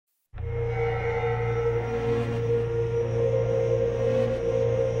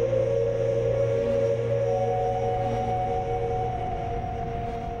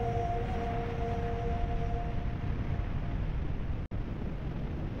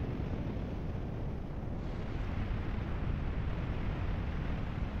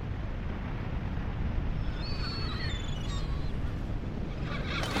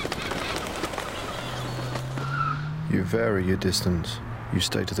vary your distance, you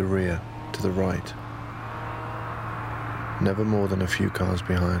stay to the rear, to the right. Never more than a few cars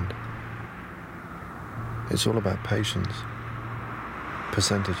behind. It's all about patience,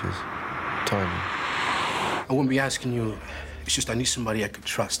 percentages, timing. I wouldn't be asking you. It's just I need somebody I could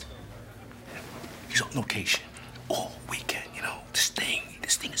trust. He's on location all weekend, you know. This thing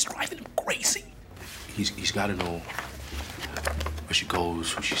is driving him crazy. He's got to know where she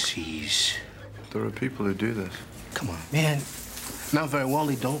goes, who she sees. There are people who do this. Come on, man. Not very well,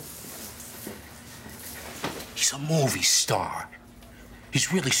 they don't. He's a movie star.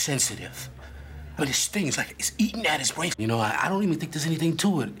 He's really sensitive. I mean, this thing is like, it's eating at his brain. You know, I don't even think there's anything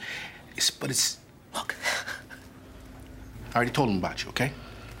to it. Look. I already told him about you, okay?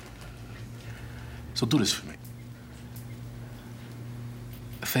 So do this for me.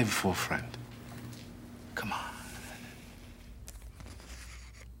 A favor for a friend. Come on.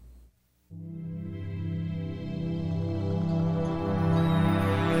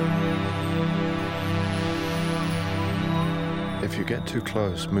 If you get too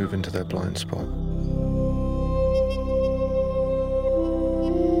close, move into their blind spot.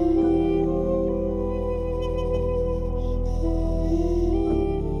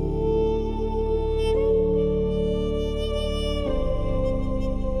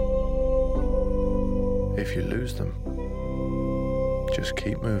 If you lose them, just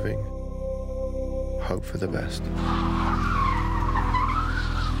keep moving. Hope for the best.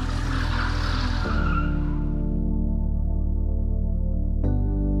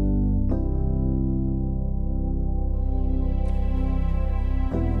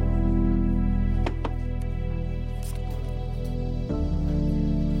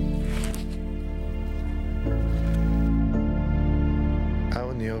 Out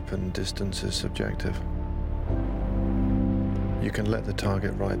in the open, distance is subjective. You can let the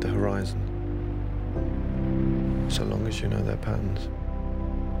target ride the horizon, so long as you know their patterns.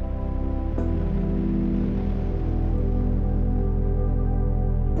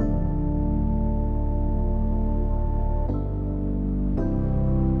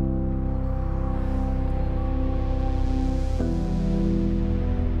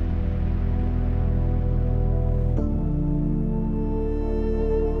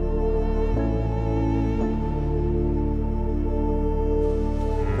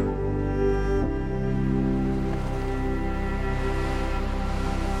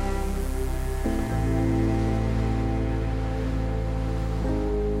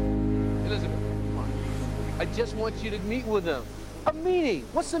 I just want you to meet with him. A meeting?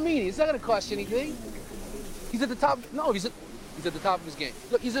 What's the meeting? It's not gonna cost you anything. He's at the top. No, he's at the top of his game.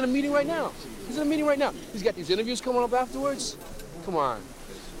 Look, he's in a meeting right now. He's in a meeting right now. He's got these interviews coming up afterwards. Come on.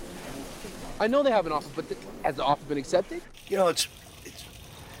 I know they have an offer, but has the offer been accepted? You know, it's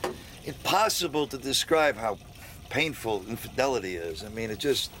impossible to describe how painful infidelity is. I mean, it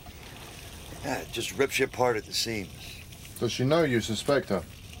just rips you apart at the seams. Does she know you suspect her?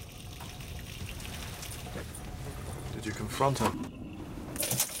 Did you confront her?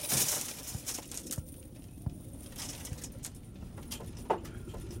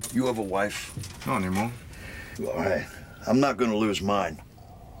 You have a wife? Not anymore. All right. I'm not going to lose mine.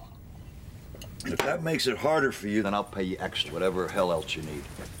 If that makes it harder for you, then I'll pay you extra, whatever hell else you need.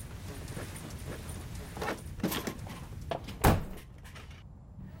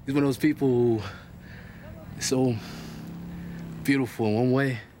 He's one of those people who is so beautiful in one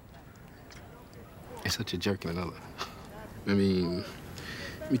way and such a jerk in another. I mean,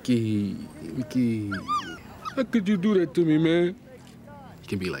 Mickey, how could you do that to me, man? He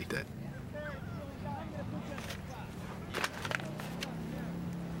can be like that.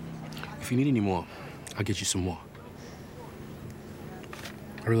 If you need any more, I'll get you some more.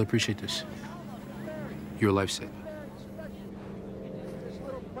 I really appreciate this. You're a lifesaver. This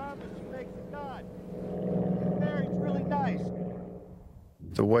little promise you make to God. Marriage really nice.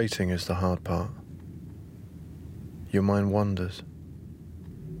 The waiting is the hard part. Your mind wanders,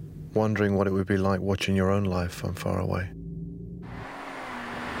 wondering what it would be like watching your own life from far away.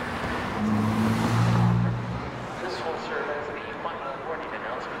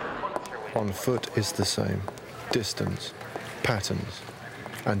 On foot is the same. Distance, patterns,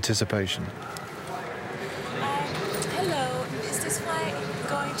 anticipation. Hello, is this flight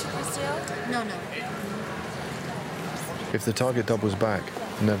going to Brazil? No. If the target doubles back,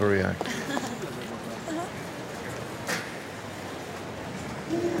 never react.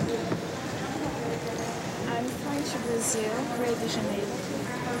 I'm flying to Brazil, Rio de Janeiro.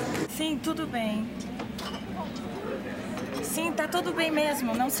 Sim, tudo bem. Sim, tá tudo bem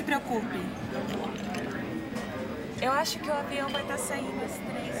mesmo, não se preocupe. Eu acho que o avião vai estar saindo às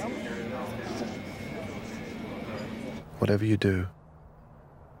 3h. Whatever you do,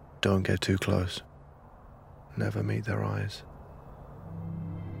 don't get too close. Never meet their eyes.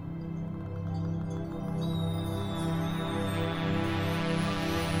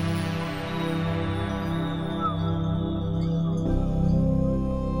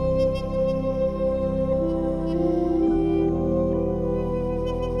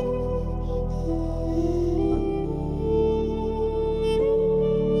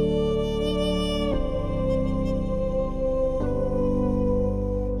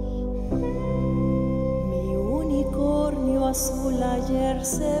 Azul ayer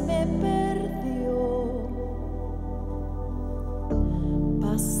se me perdió,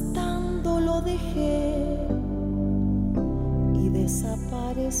 pastando lo dejé y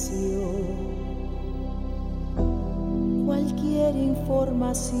desapareció. Cualquier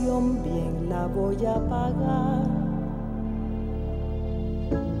información bien la voy a pagar.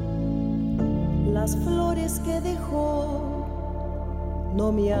 Las flores que dejó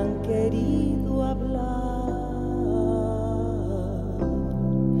no me han querido hablar.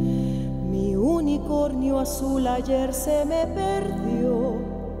 Unicornio azul ayer se me perdió.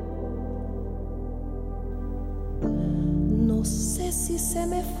 No sé si se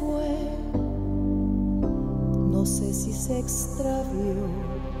me fue, no sé si se extravió,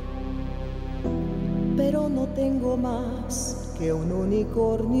 pero no tengo más que un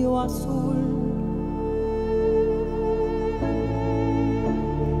unicornio azul.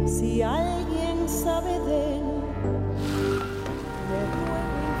 Si alguien sabe de él,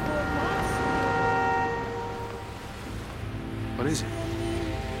 What is it?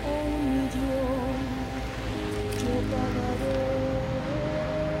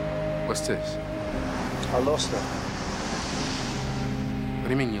 What's this? I lost her. What do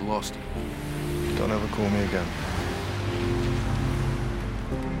you mean you lost it? Don't ever call me again.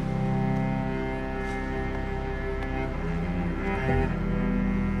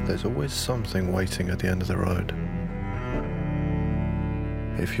 There's always something waiting at the end of the road.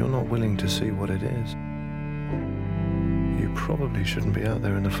 If you're not willing to see what it is, you probably shouldn't be out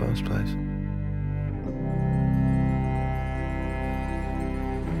there in the first place.